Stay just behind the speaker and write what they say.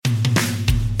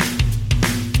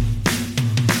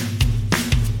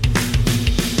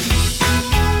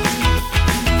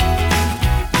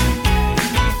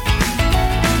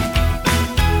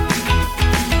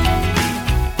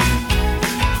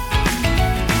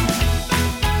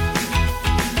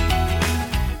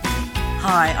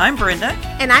Hi, I'm Brenda.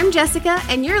 And I'm Jessica,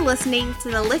 and you're listening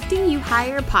to the Lifting You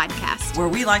Higher podcast, where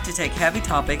we like to take heavy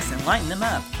topics and lighten them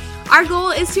up. Our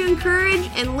goal is to encourage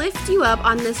and lift you up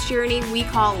on this journey we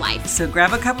call life. So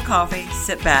grab a cup of coffee,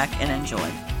 sit back, and enjoy.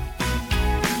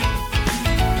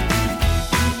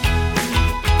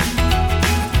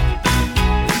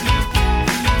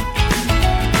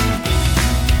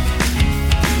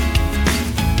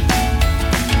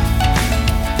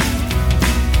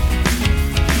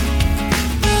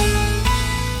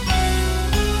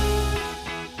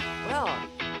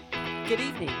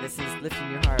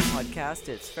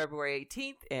 It's February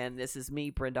 18th, and this is me,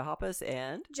 Brenda Hoppus,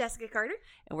 and Jessica Carter.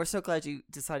 And we're so glad you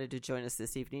decided to join us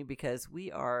this evening because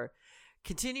we are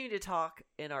continuing to talk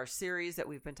in our series that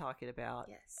we've been talking about.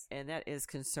 Yes. And that is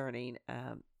concerning,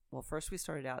 first we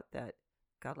started out that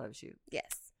God loves you.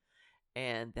 Yes.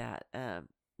 And that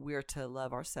we're to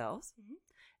love ourselves,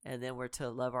 and then we're to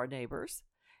love our neighbors.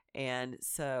 And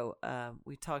so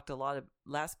we talked a lot of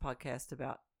last podcast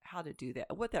about how to do that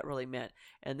and what that really meant.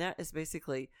 And that is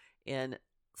basically in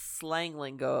slang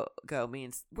lingo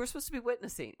means we're supposed to be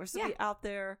witnessing. We're supposed to be out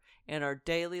there in our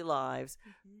daily lives,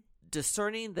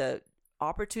 discerning the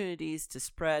opportunities to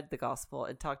spread the gospel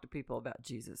and talk to people about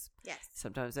Jesus. Yes.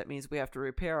 Sometimes that means we have to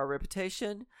repair our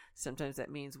reputation. Sometimes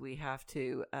that means we have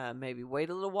to maybe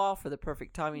wait a little while for the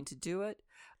perfect timing to do it,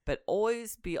 but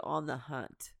always be on the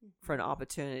hunt for an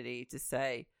opportunity to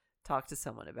talk to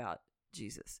someone about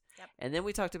Jesus. Yep. And then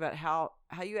we talked about how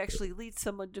you actually lead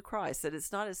someone to Christ, that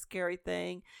it's not a scary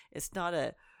thing. It's not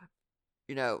a,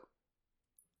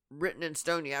 written in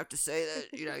stone. You have to say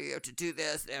that, you have to do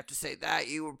this. They have to say that.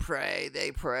 You will pray.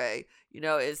 They pray.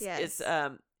 It's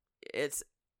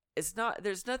not,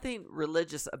 there's nothing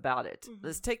religious about it.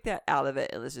 Let's take that out of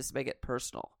it and let's just make it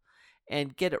personal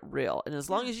and get it real. And as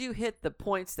long as you hit the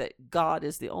points that God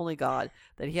is the only God,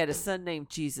 that he had a son named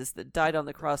Jesus that died on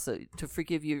the cross to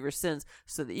forgive you your sins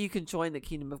so that you can join the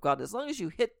kingdom of God. As long as you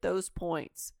hit those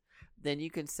points, then you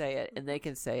can say it and they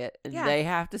can say it and they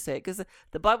have to say it because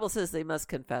the Bible says they must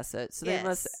confess it. So they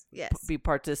must be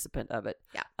participant of it.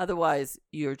 Yeah. Otherwise,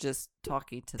 you're just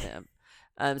talking to them.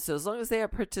 So as long as they are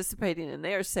participating and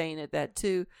they are saying it, that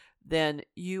too, then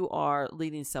you are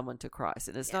leading someone to Christ.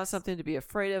 And it's not something to be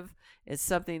afraid of. It's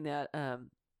something that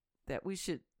that we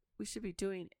should be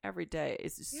doing every day.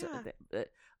 It's just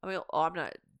I'm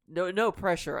not no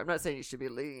pressure. I'm not saying you should be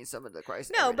leading someone to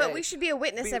Christ. No, but we should be a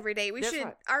witness every day.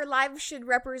 Right. Our lives should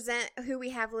represent who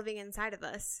we have living inside of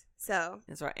us. So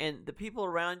that's right. And the people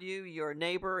around you, your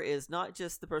neighbor is not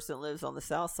just the person that lives on the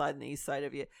south side and the east side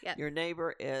of you. Yep. Your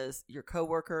neighbor is your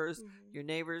coworkers. Your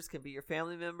neighbors can be your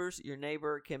family members. Your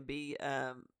neighbor can be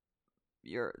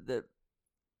the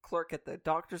clerk at the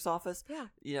doctor's office. Yeah.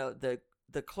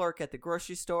 The clerk at the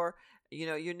grocery store.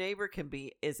 Your neighbor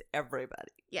is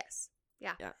everybody. Yes.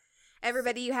 Yeah.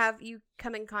 Everybody you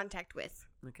come in contact with.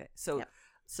 Okay.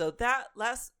 So that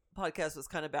last podcast was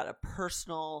kind of about a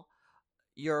personal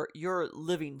your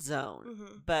living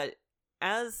zone. But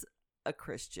as a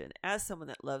Christian, as someone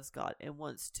that loves God and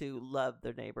wants to love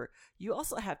their neighbor, you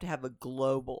also have to have a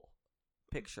global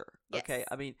picture. Yes. Okay.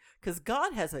 I mean, because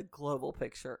God has a global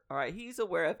picture. All right. He's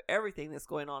aware of everything that's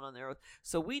going on the earth.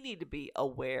 So we need to be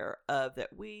aware of that.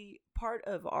 Part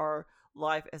of our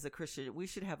life as a Christian, we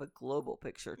should have a global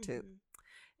picture too.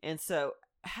 And so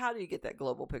how do you get that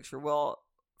global picture? Well,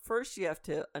 first you have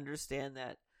to understand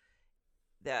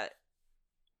that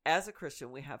as a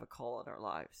Christian, we have a call in our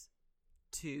lives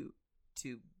to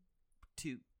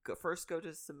go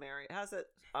to Samaria. How's it?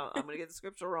 I'm going to get the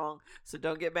scripture wrong, so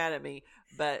don't get mad at me.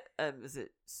 But is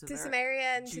it to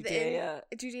Samaria and Judea,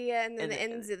 and then the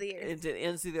ends of the earth. And to the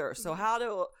ends of the earth. So how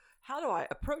do I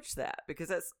approach that?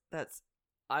 Because that's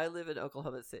I live in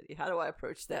Oklahoma City. How do I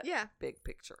approach that big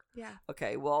picture? Yeah.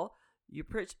 Okay. Well, you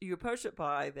approach it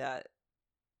by that.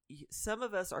 Some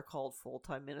of us are called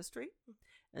full-time ministry,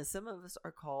 and some of us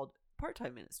are called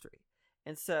part-time ministry.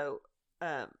 And so,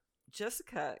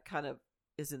 Jessica kind of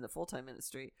is in the full-time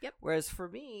ministry. Yep. Whereas for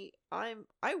me, I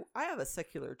have a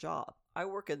secular job. I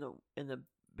work in the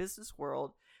business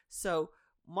world. So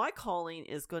my calling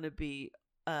is going to be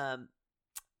kind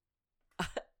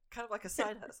of like a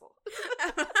side hustle.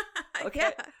 Okay.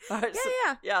 Yeah. All right,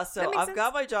 yeah. So I've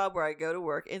got my job where I go to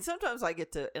work, and sometimes I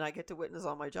get to witness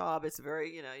on my job. It's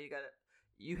very,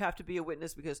 you have to be a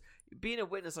witness because being a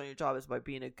witness on your job is by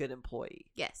being a good employee.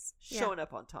 Yes. Showing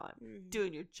up on time,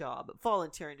 doing your job,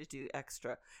 volunteering to do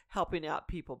extra, helping out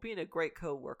people, being a great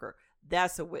coworker.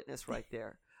 That's a witness right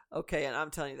there. Okay, and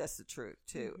I'm telling you that's the truth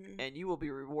too. And you will be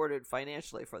rewarded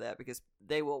financially for that because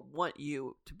they will want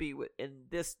you to be in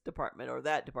this department or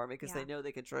that department because they know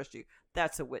they can trust you.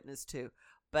 That's a witness too.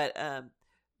 But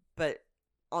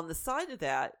on the side of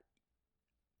that,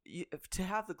 to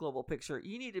have the global picture,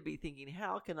 you need to be thinking,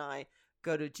 how can I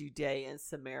go to Judea and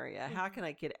Samaria? How can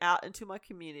I get out into my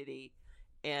community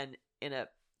and in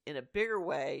a bigger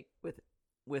way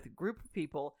with a group of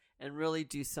people and really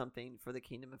do something for the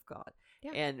kingdom of God?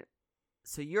 Yeah. And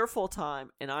so you're full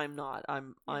time and I'm not.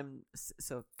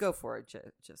 So go for it,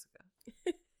 Jessica.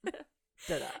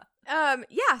 Ta-da.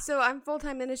 Yeah, so I'm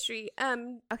full-time ministry.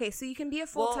 Okay, so you can be a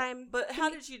full-time. But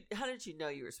how did you know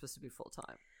you were supposed to be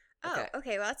full-time? Oh,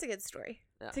 okay. Well, that's a good story.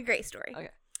 Yeah. It's a great story. Okay.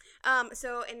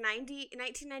 So in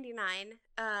 1999,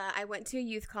 I went to a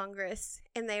youth congress,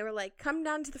 and they were like, "Come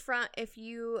down to the front if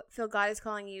you feel God is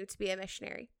calling you to be a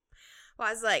missionary." Well,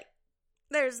 I was like,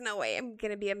 "There's no way I'm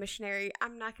gonna be a missionary.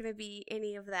 I'm not gonna be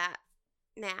any of that.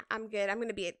 Nah, I'm good. I'm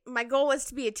gonna be. My goal was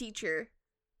to be a teacher.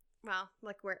 Well,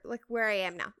 like where I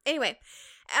am now. Anyway,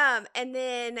 and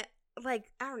then I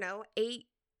don't know,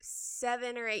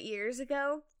 7 or 8 years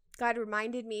ago, God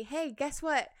reminded me, hey, guess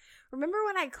what? Remember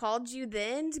when I called you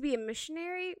then to be a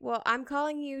missionary? Well, I'm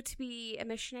calling you to be a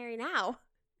missionary now.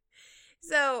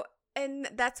 So, and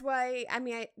that's why,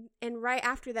 and right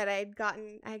after that, I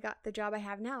got the job I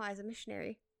have now as a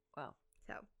missionary. Wow.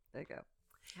 So. There you go.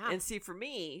 Yeah. And see, for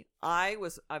me, I've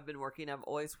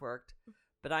always worked,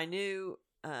 but I knew,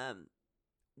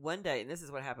 one day, and this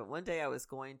is what happened. One day I was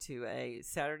going to a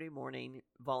Saturday morning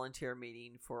volunteer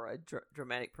meeting for a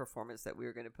dramatic performance that we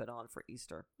were going to put on for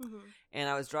Easter. Mm-hmm. And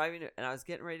I was driving and I was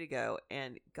getting ready to go.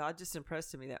 And God just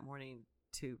impressed me that morning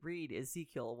to read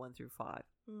Ezekiel 1-5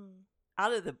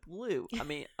 out of the blue.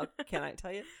 Can I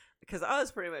tell you? Because I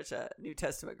was pretty much a New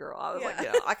Testament girl. I was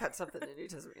I got something in the New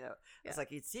Testament. It's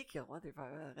like Ezekiel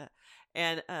 1-5,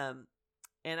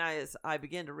 and as I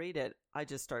began to read it, I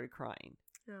just started crying.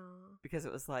 Aww. Because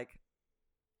it was like,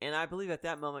 and I believe at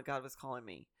that moment God was calling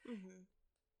me,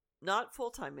 not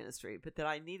full-time ministry, but that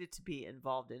I needed to be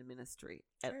involved in ministry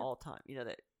at all time.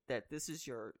 That this is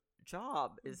your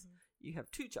job. Is you have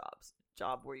two jobs: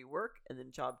 job where you work, and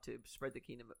then job to spread the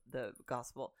kingdom, the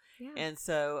gospel. Yeah. And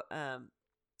so,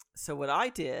 so what I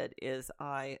did is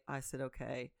I said,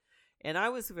 okay. And I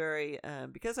was very,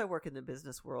 because I work in the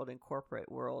business world and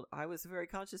corporate world, I was very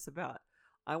conscious about,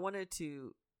 I wanted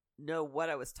to know what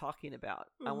I was talking about.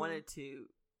 I wanted to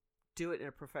do it in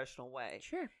a professional way.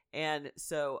 Sure. And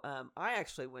so I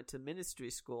actually went to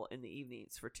ministry school in the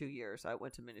evenings for 2 years. I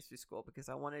went to ministry school because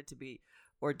I wanted to be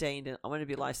ordained, and I wanted to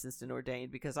be licensed and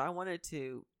ordained because I wanted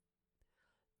to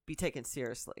be taken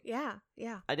seriously. Yeah,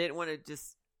 yeah. I didn't want to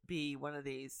just be one of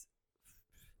these,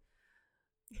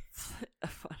 I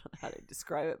don't know how to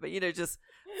describe it, but just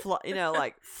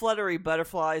like fluttery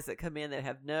butterflies that come in that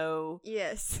have no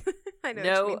I know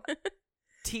what you mean.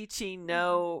 Teaching,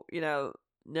 no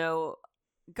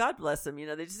God bless them,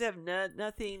 they just have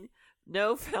nothing,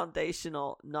 no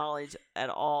foundational knowledge at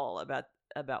all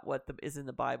about what is in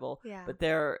the Bible. Yeah. But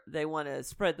they want to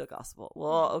spread the gospel.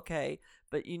 Well, okay,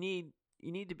 but you need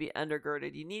to be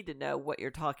undergirded. You need to know what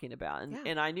you're talking about,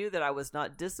 and I knew that I was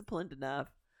not disciplined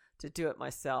enough to do it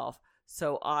myself.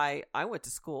 So I went to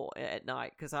school at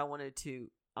night because I wanted to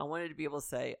be able to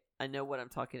say, I know what I'm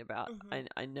talking about.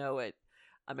 I know it.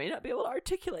 I may not be able to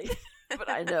articulate it, but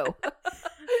I know.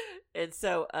 And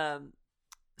so,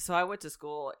 so I went to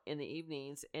school in the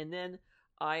evenings, and then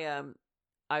I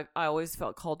always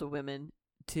felt called to women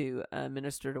to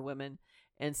minister to women.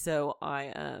 And so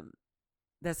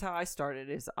that's how I started.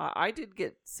 Is I did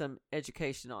get some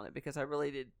education on it because I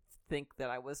really did think that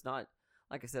I was not,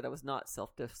 like I said, I was not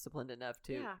self-disciplined enough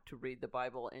to read the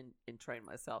Bible and train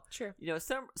myself. Sure.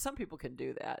 Some people can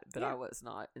do that, but I was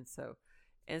not. And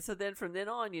so then from then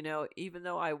on, even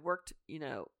though I worked,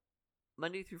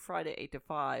 Monday through Friday, 8 to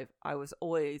 5, I was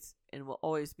always and will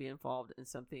always be involved in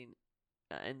something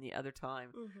in the other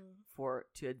time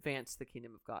to advance the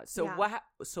kingdom of God. So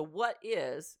what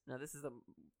is, now this is the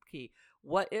key,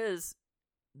 what is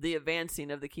the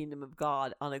advancing of the kingdom of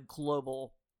God on a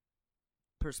global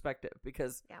perspective?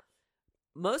 Because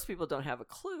most people don't have a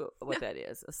clue what that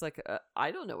is. It's like, I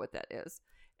don't know what that is.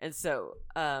 And so,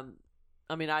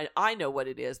 I know what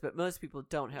it is, but most people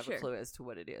don't have a clue as to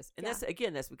what it is. And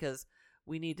that's because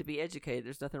we need to be educated.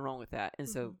 There's nothing wrong with that. And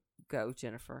so go,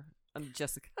 Jennifer. I'm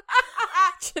Jessica.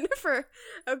 Jennifer.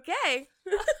 Okay.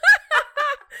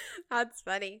 That's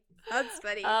funny.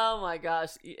 Oh my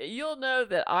gosh. You'll know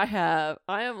that I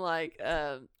am like,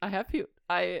 I have people,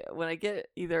 when I get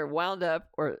either wound up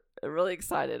or really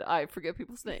excited, I forget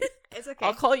people's names. It's okay.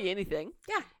 I'll call you anything.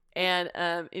 Yeah. And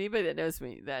anybody that knows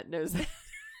me that knows that.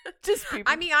 Just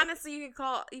people. Honestly, you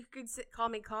could call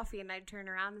me Coffee, and I'd turn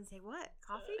around and say, "What?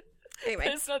 Coffee?" Anyway.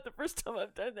 But it's not the first time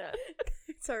I've done that.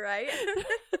 It's all right.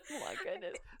 Oh my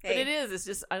goodness. Hey. But it is. It's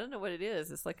just, I don't know what it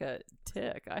is. It's like a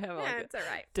tick. I have it's all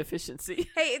right. Deficiency.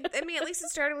 Hey, I mean, at least it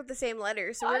started with the same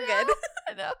letter, so we're good.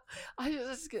 I know. I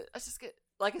just get,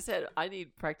 like I said, I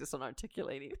need practice on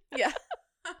articulating. Yeah.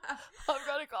 I'm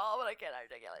going to call, but I can't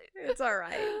articulate. It's all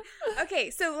right.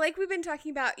 Okay, so like we've been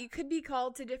talking about, you could be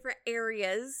called to different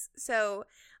areas. So,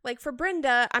 like for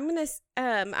Brenda,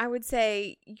 I would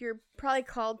say you're probably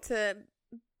called to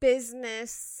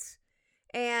business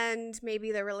and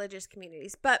maybe the religious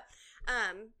communities. But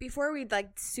before we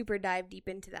like super dive deep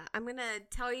into that, I'm going to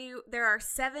tell you there are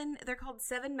they're called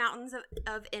 7 mountains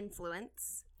of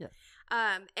influence. Yeah.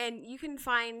 And you can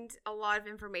find a lot of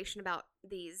information about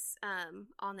these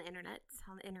on the internet,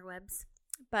 on the interwebs.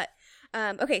 But,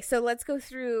 okay, so let's go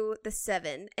through the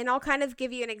 7. And I'll kind of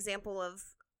give you an example of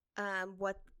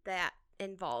what that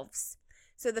involves.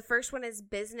 So the first one is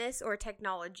business or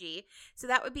technology. So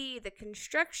that would be the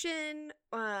construction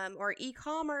or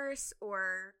e-commerce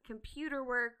or computer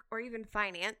work or even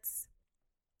finance.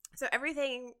 So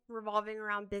everything revolving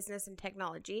around business and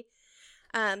technology.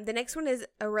 The next one is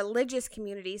a religious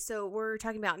community. So we're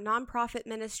talking about nonprofit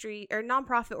ministry or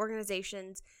nonprofit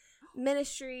organizations,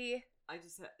 ministry.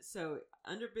 So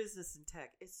under business and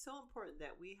tech, it's so important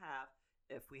that we have,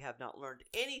 if we have not learned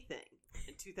anything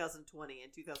in 2020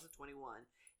 and 2021,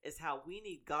 is how we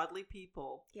need godly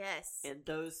people. Yes. In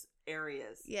those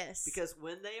areas. Yes. Because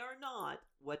when they are not,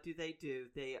 what do? They do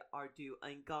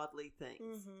ungodly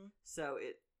things. Mm-hmm. So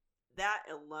that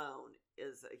alone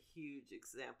is a huge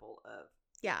example of.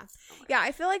 Yeah. Yeah,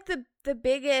 I feel like the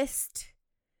biggest,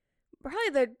 probably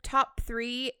the top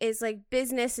 3 is like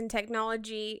business and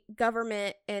technology,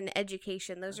 government, and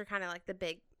education. Those are kind of like the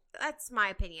big, that's my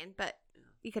opinion, but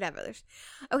you could have others.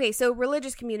 Okay, so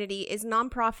religious community is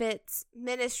nonprofits,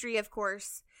 ministry, of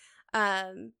course,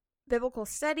 biblical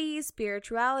studies,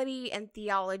 spirituality, and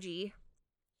theology.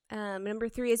 Number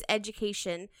 3 is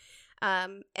education.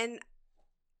 And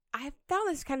I found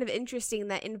this kind of interesting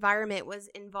that environment was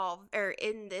involved or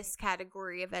in this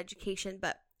category of education,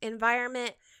 but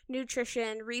environment,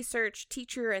 nutrition, research,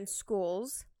 teacher, and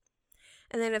schools.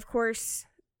 And then, of course,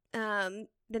 the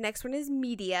next one is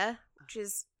media, which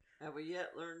is. Have we yet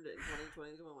learned in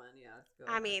 2021? Yeah.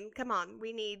 I mean, come on.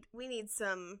 We need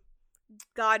some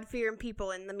God-fearing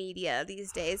people in the media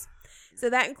these days. So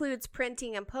that includes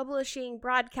printing and publishing,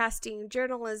 broadcasting,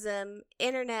 journalism,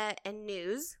 internet, and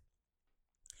news.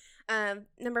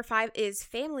 Number 5 is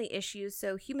family issues.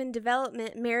 So human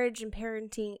development, marriage and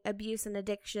parenting, abuse and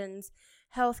addictions,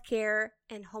 healthcare,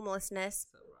 and homelessness.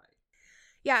 So right.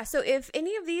 Yeah. So if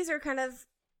any of these are kind of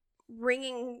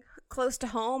ringing close to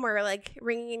home or like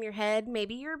ringing in your head,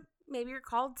 maybe you're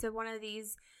called to one of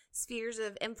these spheres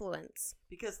of influence.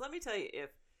 Because let me tell you,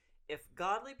 if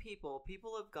godly people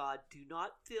of God, do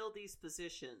not fill these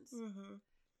positions, mm-hmm.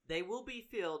 they will be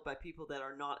filled by people that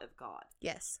are not of God.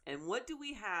 Yes. And what do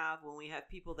we have when we have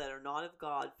people that are not of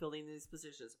God filling these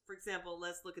positions? For example,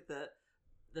 let's look at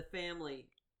the family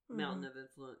mm-hmm. mountain of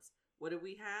influence. What do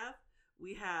we have?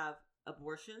 We have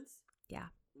abortions. Yeah.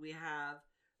 We have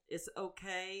it's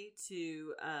okay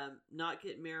to not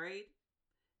get married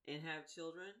and have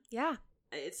children. Yeah.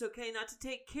 It's okay not to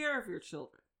take care of your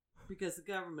children because the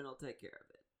government will take care of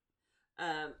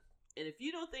it. And if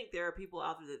you don't think there are people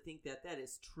out there that think that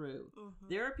is true, mm-hmm.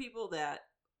 there are people that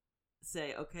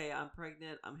say, okay, I'm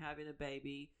pregnant, I'm having a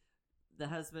baby, the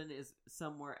husband is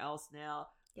somewhere else now.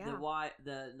 Yeah.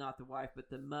 Not the wife, but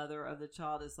the mother of the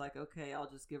child is like, okay, I'll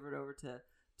just give it over to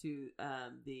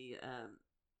the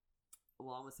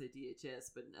well, I'm gonna say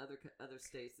DHS, but in other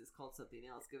states it's called something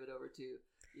else. Give it over to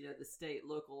the state,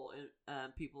 local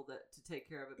people to take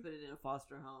care of it. Put it in a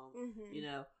foster home,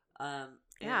 mm-hmm.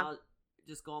 And I'll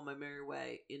just go on my merry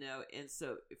way, And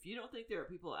so, if you don't think there are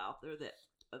people out there that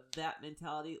of that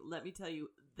mentality, let me tell you,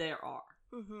 there are.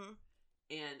 Mm-hmm.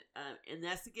 And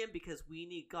that's again because we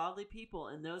need godly people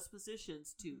in those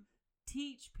positions to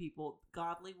teach people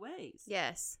godly ways.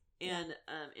 Yes. And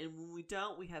when we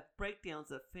don't, we have breakdowns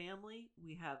of family.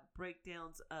 We have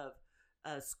breakdowns of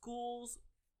schools.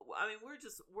 I mean,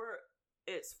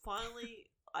 it's finally,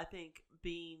 I think,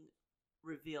 being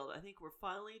revealed. I think we're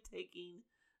finally taking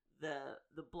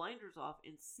the blinders off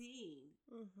and seeing.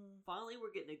 Mm-hmm. Finally,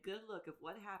 we're getting a good look of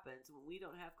what happens when we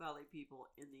don't have godly people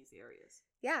in these areas.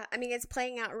 Yeah, I mean, it's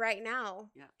playing out right now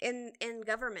in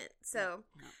government. So,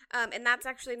 and that's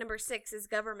actually number 6 is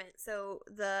government. So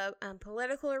the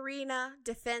political arena,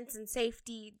 defense and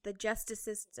safety, the justice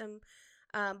system,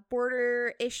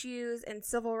 border issues, and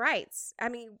civil rights. I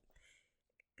mean,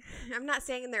 I'm not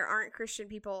saying there aren't Christian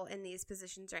people in these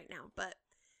positions right now, but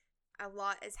a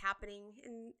lot is happening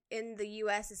in the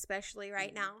U.S. especially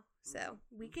right now. So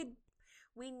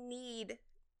we need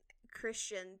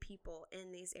Christian people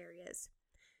in these areas.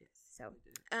 Yes, so,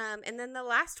 and then the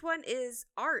last one is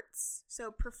arts.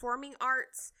 So performing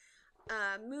arts,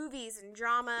 movies and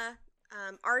drama,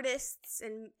 artists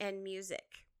and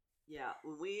music. Yeah,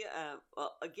 when we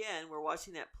again, we're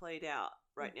watching that played out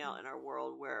right now in our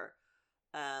world where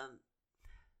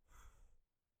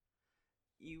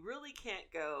you really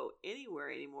can't go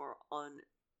anywhere anymore on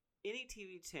any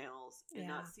TV channels and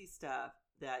not see stuff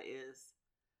that's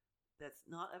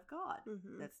not of God.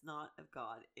 That's not of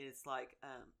God. It's like,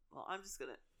 well, I'm just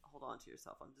gonna hold on to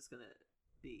yourself. I'm just gonna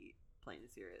be plain and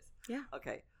serious. Yeah.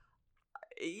 Okay.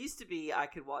 It used to be I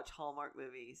could watch Hallmark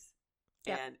movies.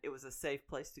 Yep. And it was a safe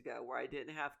place to go where I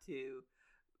didn't have to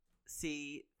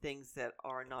see things that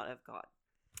are not of God.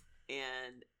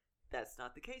 And that's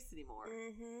not the case anymore.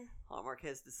 Hallmark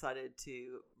has decided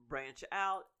to branch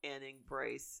out and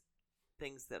embrace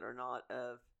things that are not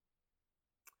of,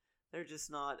 they're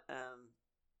just not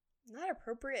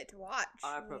appropriate to watch.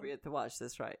 Not appropriate to watch,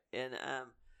 that's right. And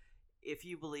if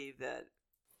you believe that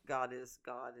God is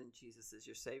God and Jesus is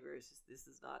your Savior, this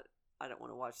is not, I don't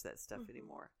want to watch that stuff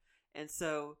anymore. And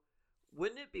so,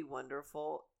 wouldn't it be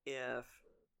wonderful if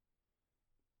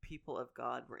people of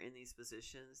God were in these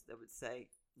positions that would say,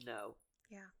 no.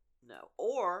 Yeah. No.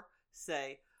 Or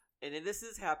say, and this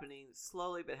is happening,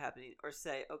 slowly but happening, or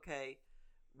say, okay,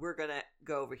 we're going to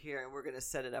go over here and we're going to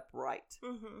set it up right.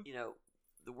 You know,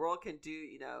 the world can do,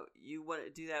 you know, you want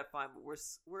to do that, fine, but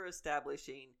we're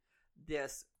establishing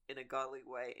this in a godly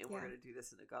way, and we're going to do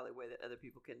this in a godly way that other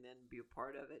people can then be a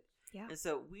part of it. Yeah. And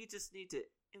so we just need to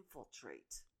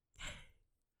infiltrate.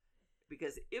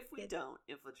 Because if we don't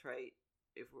infiltrate,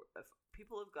 if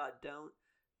people of God don't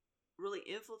really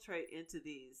infiltrate into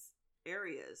these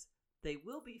areas, they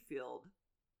will be filled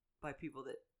by people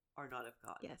that are not of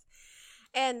God. Yes.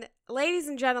 And ladies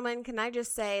and gentlemen, can I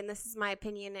just say, and this is my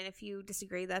opinion, and if you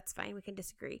disagree, that's fine, we can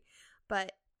disagree,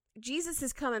 but Jesus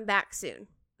is coming back soon.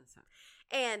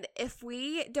 And if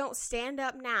we don't stand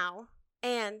up now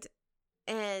and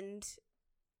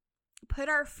put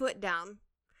our foot down,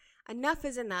 enough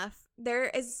is enough. There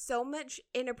is so much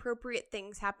inappropriate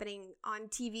things happening on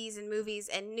TVs and movies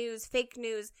and news, fake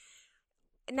news.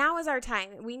 Now is our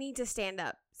time. We need to stand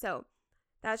up. So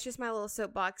that's just my little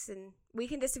soapbox, and we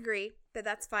can disagree, but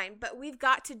that's fine. But we've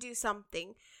got to do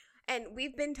something. And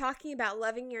we've been talking about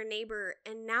loving your neighbor,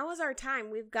 and now is our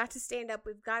time. We've got to stand up.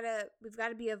 We've got to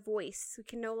be a voice. We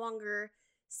can no longer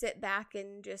sit back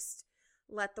and just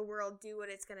let the world do what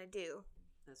it's going to do.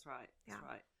 That's right. That's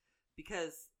right.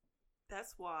 Because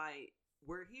that's why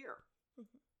we're here.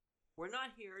 We're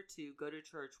not here to go to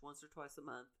church once or twice a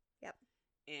month. Yep.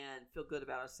 And feel good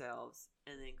about ourselves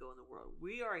and then go in the world.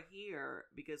 We are here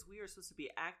because we are supposed to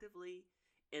be actively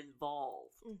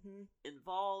involved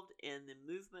in the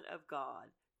movement of God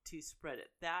to spread it.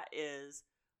 That is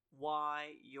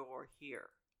why you're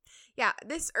here. Yeah,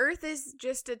 this earth is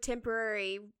just a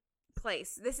temporary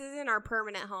place. This isn't our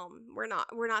permanent home. We're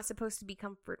not supposed to be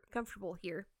comfortable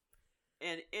here.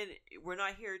 And we're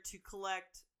not here to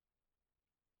collect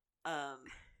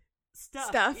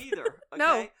stuff either. Okay?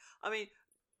 No. I mean,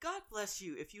 God bless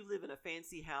you if you live in a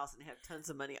fancy house and have tons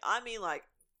of money. I mean, like,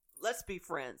 let's be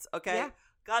friends, okay? Yeah.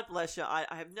 God bless you. I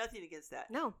have nothing against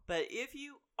that. No. But if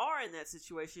you are in that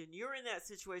situation, you're in that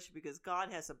situation because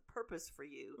God has a purpose for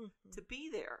you to be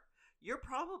there. You're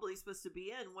probably supposed to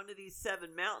be in one of these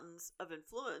 7 mountains of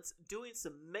influence doing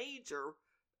some major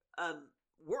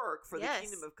work for the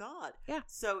kingdom of God. Yeah.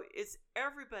 So it's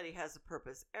everybody has a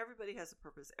purpose. Everybody has a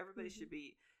purpose. Everybody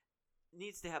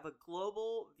needs to have a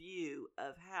global view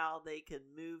of how they can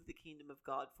move the kingdom of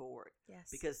God forward. Yes.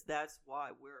 Because that's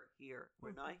why we're here.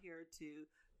 We're not here to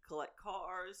collect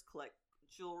cars, collect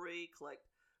jewelry, collect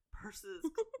purses.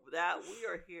 That we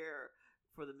are here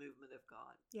for the movement of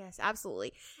God. Yes,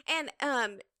 absolutely. And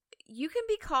you can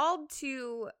be called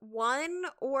to one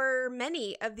or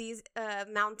many of these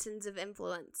mountains of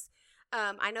influence.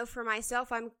 I know for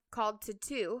myself, I'm called to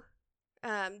two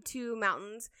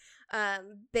mountains,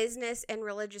 business and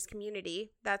religious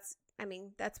community. That's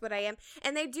what I am.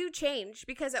 And they do change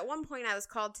because at one point I was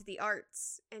called to the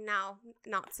arts and now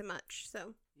not so much.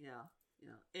 So yeah.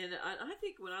 And I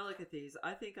think when I look at these,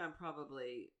 I think I'm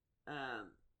probably, I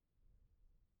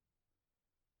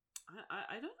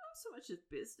don't know so much as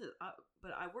business,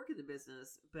 but I work in the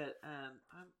business, but I'm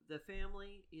the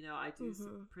family, you know, I do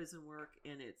some prison work,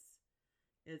 and it's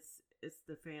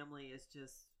the family is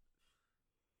just,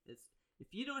 it's, if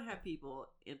you don't have people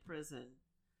in prison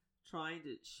trying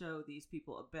to show these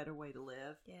people a better way to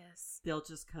live, yes, they'll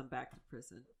just come back to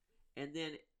prison. And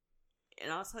then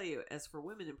And I'll tell you, as for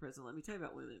women in prison, let me tell you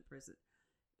about women in prison.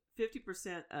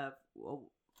 50% of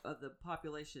the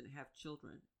population have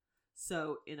children.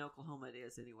 So in Oklahoma it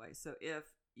is anyway. So if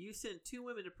you send 2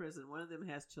 women to prison, one of them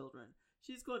has children,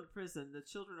 she's going to prison. The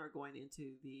children are going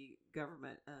into the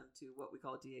government, to what we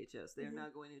call DHS. They're now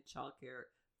going into child care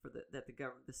for the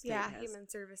government, the state has. Human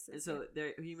services. And so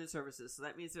they're human services. So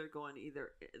that means they're going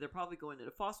they're probably going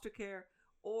into foster care,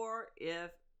 or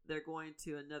if they're going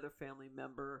to another family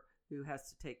member who has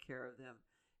to take care of them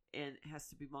and has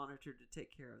to be monitored to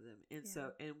take care of them. And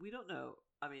so, and we don't know.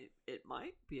 I mean, it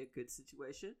might be a good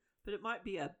situation, but it might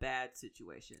be a bad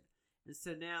situation. And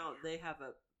so now they have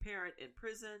a parent in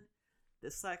prison. The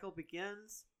cycle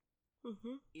begins,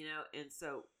 you know, and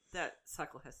so that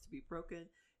cycle has to be broken.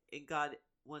 And God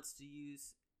wants to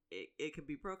use it. It can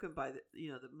be broken by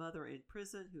the mother in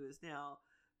prison who is now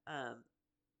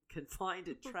confined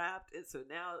and trapped. And so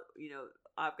now,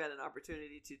 I've got an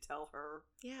opportunity to tell her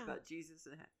about Jesus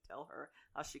and tell her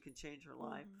how she can change her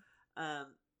life.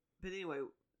 But anyway,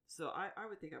 so I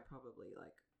would think I probably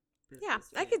like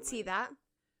business. Yeah, I could see that.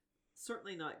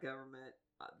 Certainly not government.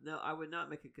 No, I would not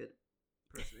make a good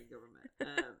person in government.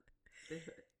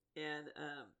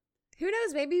 Who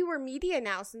knows? Maybe we're media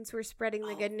now since we're spreading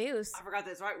the good news. I forgot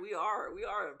that's right. We are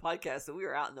a podcast, so we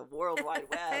are out in the World Wide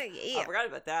Web. Yeah. I forgot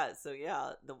about that. So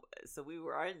yeah, so we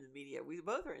are in the media. We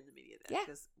both are in the media then,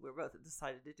 because we're both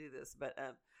decided to do this. But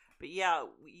yeah,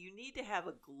 you need to have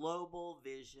a global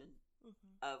vision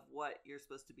of what you're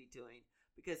supposed to be doing.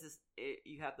 Because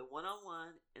you have the one-on-one,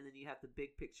 and then you have the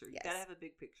big picture. You gotta have a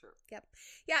big picture. Yep.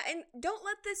 Yeah, and don't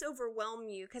let this overwhelm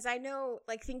you, because I know,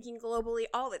 like, thinking globally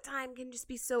all the time can just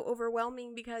be so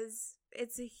overwhelming, because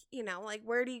it's like,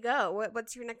 where do you go?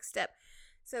 What's your next step?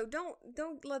 So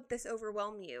don't let this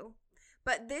overwhelm you.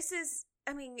 But this is,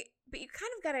 but you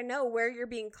kind of gotta know where you're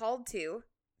being called to,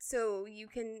 so you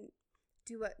can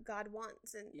do what God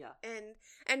wants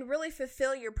and really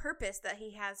fulfill your purpose that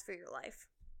He has for your life.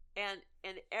 And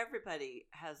everybody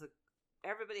has a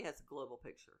global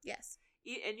picture. Yes.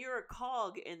 And you're a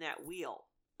cog in that wheel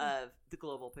of the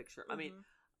global picture. I mean,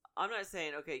 I'm not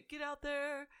saying, okay, get out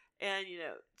there and,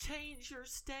 change your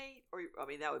state. Or,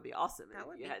 that would be awesome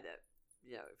if you had that,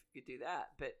 if you could do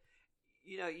that. But,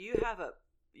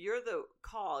 you're the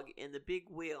cog in the big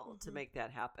wheel to make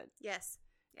that happen. Yes.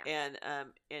 Yeah. And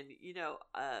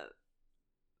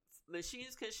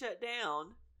machines can shut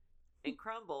down and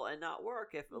crumble and not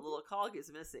work if a little cog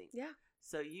is missing. Yeah.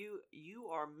 So you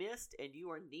are missed and you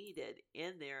are needed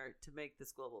in there to make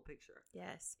this global picture.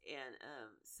 Yes. And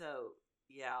so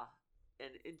yeah,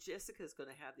 and Jessica's going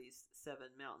to have these 7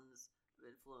 mountains of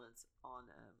influence on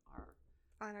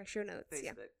our show notes.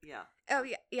 Facebook. Yeah. Oh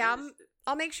yeah.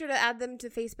 I'll make sure to add them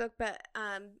to Facebook. But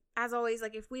as always,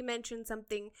 like if we mention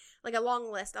something like a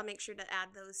long list, I'll make sure to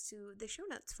add those to the show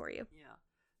notes for you. Yeah.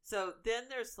 So then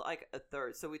there's like a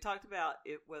third. So we talked about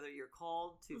whether you're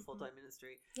called to full-time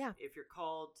ministry. Yeah. If you're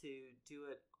called to do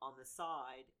it on the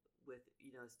side with,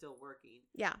 still working.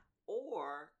 Yeah.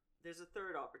 Or there's a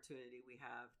third opportunity we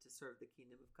have to serve the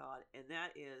kingdom of God. And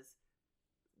that is,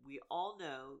 we all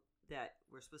know that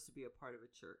we're supposed to be a part of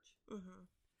a church. Mm-hmm.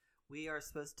 We are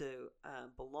supposed to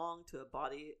belong to a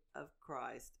body of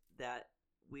Christ that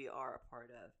we are a part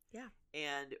of. Yeah.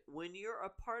 And when you're a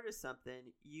part of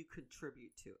something, you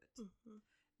contribute to it. Mm-hmm.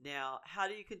 Now, how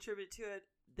do you contribute to it?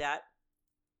 That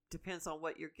depends on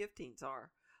what your giftings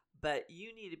are. But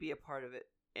you need to be a part of it.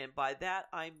 And by that,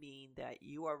 I mean that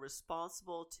you are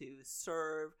responsible to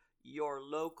serve your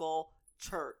local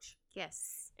church.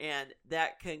 Yes. And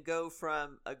that can go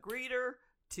from a greeter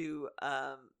to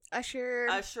usher.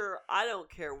 I don't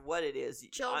care what it is.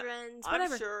 Children's,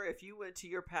 whatever. I'm sure if you went to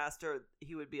your pastor,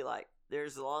 he would be like,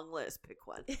 "There's a long list. Pick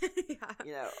one."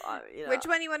 Yeah. Which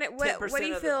one you want? What do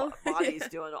you feel? The body's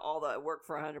doing all the work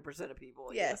for 100% of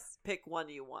people. Yes. Pick one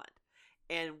you want,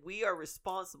 and we are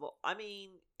responsible.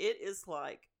 It is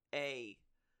like I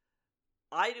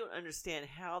don't understand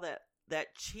how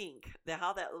that chink,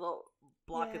 how that little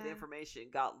block of information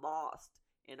got lost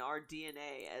in our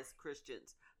DNA as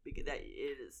Christians, because that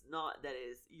is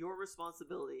your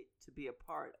responsibility to be a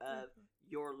part of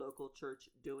your local church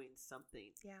doing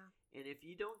something. Yeah. And if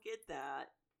you don't get that,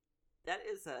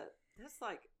 that's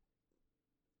like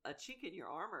a chink in your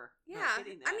armor. Yeah.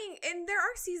 And there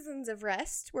are seasons of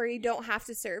rest where you don't have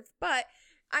to serve, but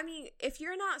if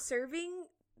you're not serving,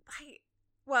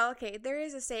 there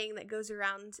is a saying that goes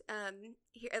around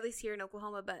here, at least here in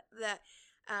Oklahoma, but that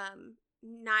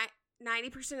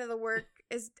 90% of the work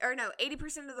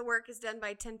 80% of the work is done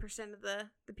by 10% of the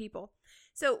people.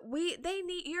 So they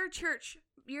need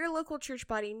your local church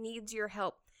body needs your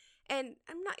help. And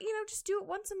I'm not, just do it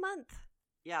once a month.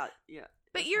 Yeah.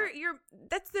 But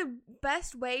that's the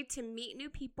best way to meet new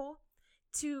people,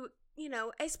 to,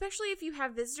 especially if you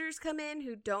have visitors come in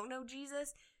who don't know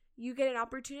Jesus, you get an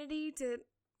opportunity to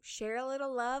share a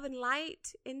little love and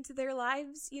light into their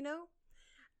lives,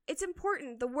 It's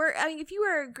important. If you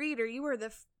are a greeter, you are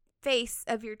the face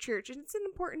of your church, and it's an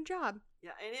important job.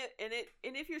 Yeah,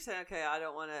 and if you're saying, okay, I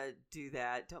don't want to do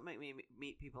that, don't make me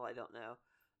meet people I don't know.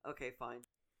 Okay, fine.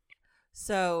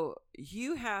 So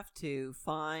you have to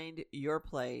find your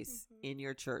place in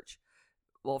your church.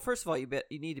 Well, first of all, you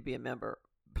need to be a member.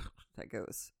 That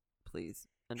goes, please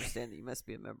understand that you must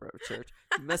be a member of a church.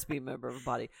 You must be a member of a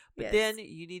body. But then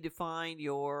you need to find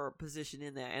your position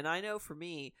in that. And I know for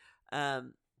me,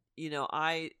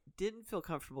 I didn't feel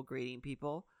comfortable greeting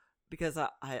people because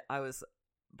I was,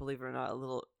 believe it or not, a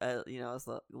little, I was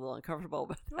a little uncomfortable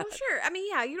about that. Well, sure.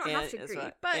 You don't have to greet,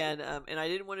 right. but and I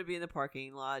didn't want to be in the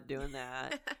parking lot doing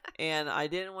that, and I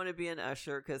didn't want to be an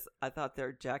usher because I thought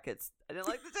their jackets. I didn't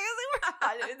like the jackets they were.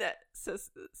 I did that so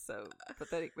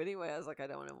pathetic. But anyway, I was like, I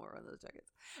don't want to wear one of those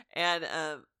jackets. And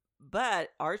but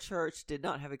our church did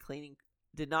not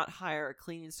hire a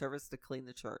cleaning service to clean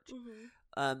the church.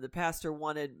 The pastor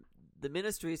wanted the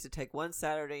ministries to take one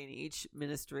Saturday and each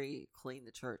ministry clean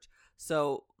the church.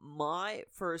 So my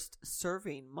first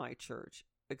serving my church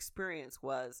experience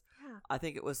was, I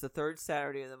think it was the third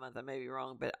Saturday of the month. I may be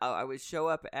wrong, but I would show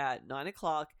up at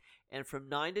 9:00, and from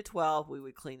 9 to 12, we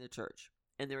would clean the church.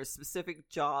 And there were specific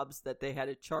jobs that they had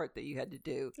a chart that you had to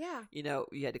do. Yeah. You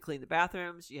had to clean the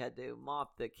bathrooms. You had to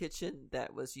mop the kitchen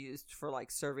that was used for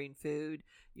like serving food.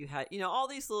 You had, all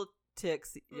these little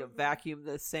ticks, vacuum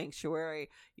the sanctuary,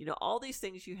 all these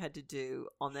things you had to do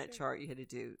on that chart. You had to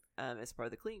do as part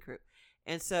of the clean crew.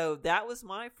 And so that was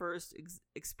my first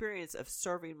experience of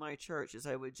serving my church, is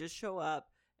I would just show up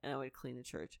and I would clean the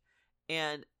church.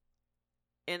 And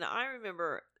I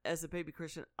remember as a baby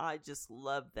Christian, I just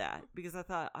loved that because I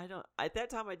thought, at that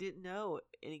time I didn't know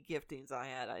any giftings I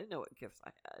had. I didn't know what gifts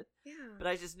I had. Yeah. But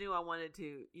I just knew I wanted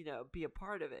to, be a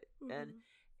part of it.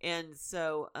 And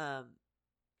so,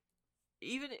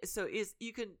 you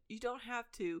don't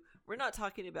have to, we're not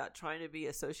talking about trying to be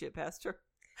associate pastor.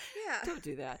 Yeah. Don't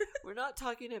do that. We're not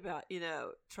talking about,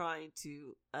 trying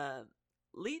to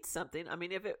lead something.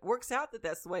 If it works out that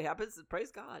that's the way it happens,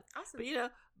 praise God. Awesome.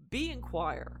 But, be in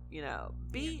choir,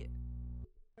 Okay.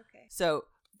 So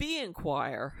be in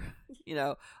choir,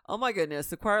 oh my goodness,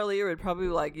 the choir leader would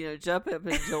probably jump up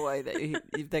in joy that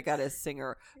if they got a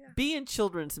singer. Yeah. Be in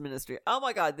children's ministry. Oh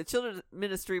my God, the children's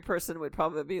ministry person would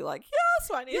probably be like, yes,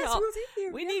 I need help. We'll take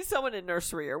you. We need someone in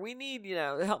nursery, or we need,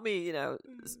 help me,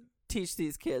 teach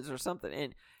these kids or something.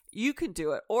 And you can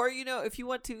do it. Or, if you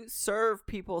want to serve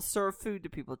people, serve food to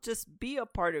people, just be a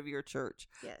part of your church.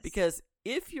 Yes. Because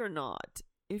if you're not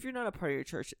a part of your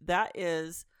church, that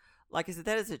is, like I said,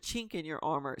 that is a chink in your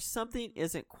armor. Something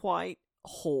isn't quite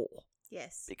whole.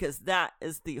 Yes. Because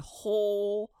that's the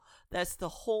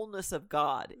wholeness of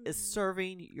God, is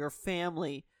serving your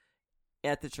family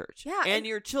at the church. Yeah. And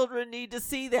your children need to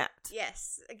see that.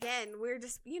 Yes. Again, we're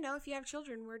just, if you have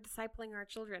children, we're discipling our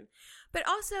children. But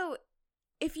also,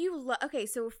 if you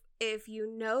if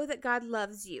you know that God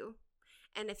loves you,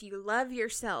 and if you love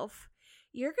yourself,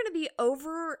 you're going to be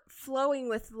overflowing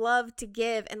with love to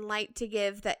give and light to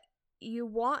give that you'll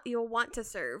want to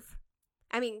serve.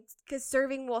 Because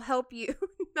serving will help you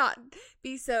not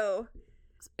be so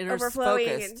overflowing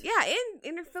and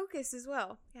inner focus as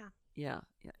well. Yeah. Yeah.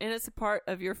 And it's a part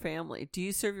of your family. Do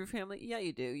you serve your family? Yeah,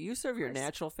 you do. You serve your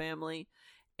natural family,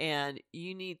 and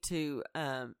you need to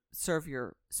serve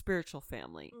your spiritual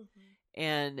family.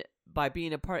 And by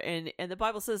being a part, and the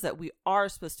Bible says that we are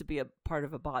supposed to be a part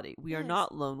of a body. We are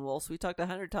not lone wolves. We talked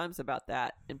 100 times about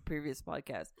that in previous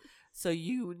podcasts. So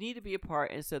you need to be a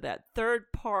part. And so that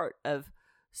third part of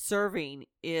serving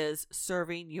is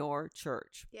serving your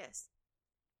church. Yes.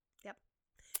 Yep.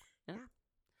 Yeah.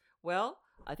 Well,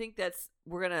 I think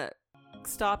we're going to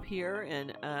stop here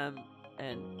and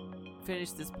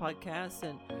finish this podcast.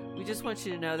 And we just want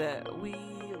you to know that we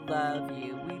love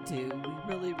you. We do. We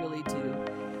really, really do.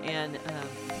 And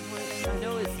I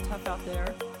know it's tough out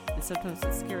there, and sometimes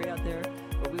it's scary out there,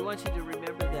 but we want you to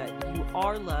remember that you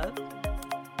are loved,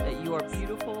 that you are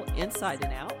beautiful inside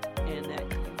and out, and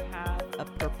that you have a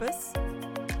purpose,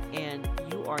 and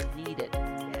you are needed.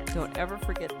 Yes. Don't ever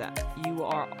forget that. You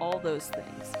are all those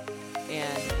things.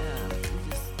 And we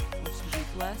just want you to be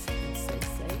blessed and stay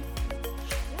safe.